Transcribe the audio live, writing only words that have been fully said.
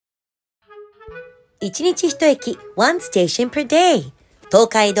一日一駅 one station per day。東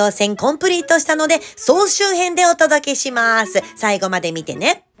海道線コンプリートしたので総集編でお届けします。最後まで見て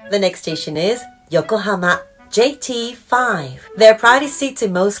ね。The next station is 横浜 JT5. There are priority seats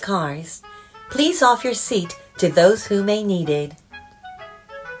in most cars. Please offer your seat to those who may need it.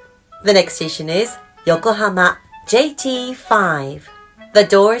 The next station is 横浜 JT5. The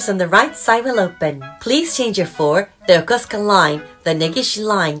doors on the right side will open. Please change your for the Yokosuka line, the Negishi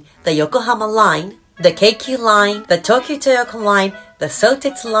line, the Yokohama line, the Keikyu line, the Tokyo Toyoko line, the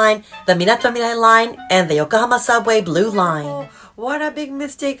Sotetsu line, the Minatomirai line, and the Yokohama Subway Blue line. What a big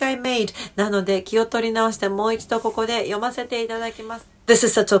mistake I made. なので気を取り直してもう一度ここで読ませていただきます。This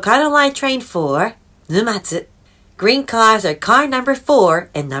is the Tokaido Line train for 沼津. Green cars are car number 4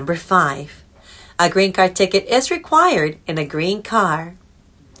 and number 5. A green car ticket is required in a green car.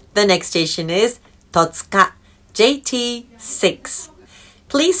 The next station is 戸塚 JT6.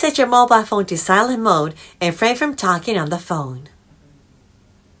 Please set your mobile phone to silent mode and refrain from talking on the phone.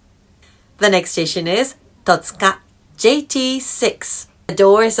 The next station is 戸塚 JT6. The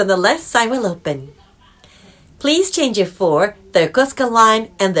doors on the left side will open. Please change it for the Yokosuka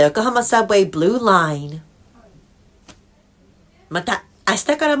line and the Yokohama Subway Blue line. また明日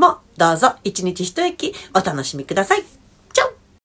からもどうぞ一日一駅お楽しみください。